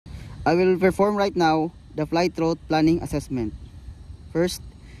I will perform right now the flight route planning assessment. First,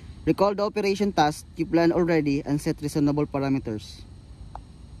 recall the operation task you planned already and set reasonable parameters.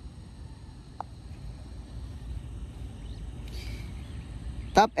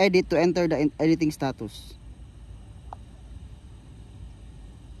 Tap Edit to enter the editing status.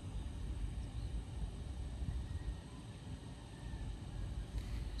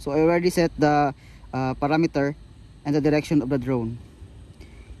 So I already set the parameter and the direction of the drone.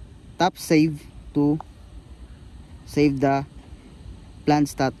 Tap Save to save the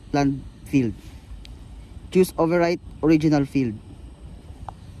planned field. Choose Overwrite Original Field.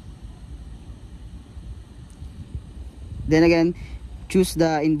 Then again, choose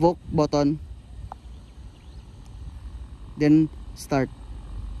the Invoke button. Then Start.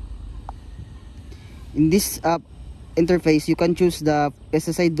 In this interface, you can choose the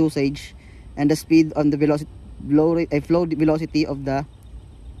pesticide dosage and the speed on the flow velocity of the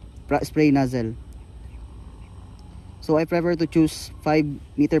spray nozzle. So I prefer to choose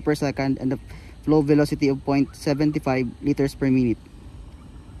 5 meters per second and the flow velocity of 0.75 liters per minute.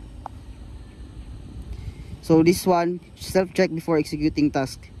 So this one, self-check before executing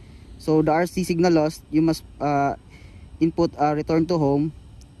task. So the RC signal lost, you must input return to home.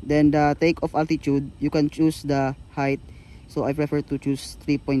 Then the takeoff altitude, you can choose the height. So I prefer to choose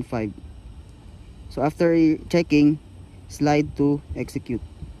 3.5. So after checking, slide to execute.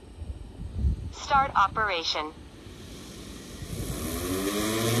 Start operation.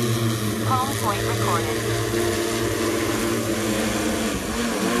 Home point recorded.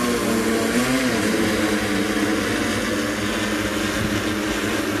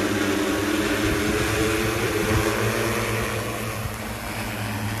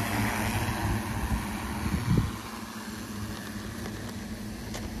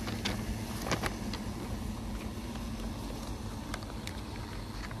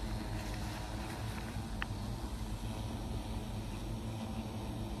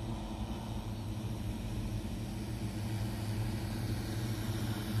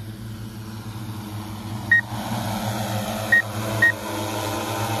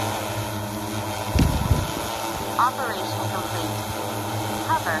 Operation complete.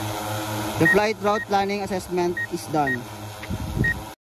 Hover. The flight route planning assessment is done.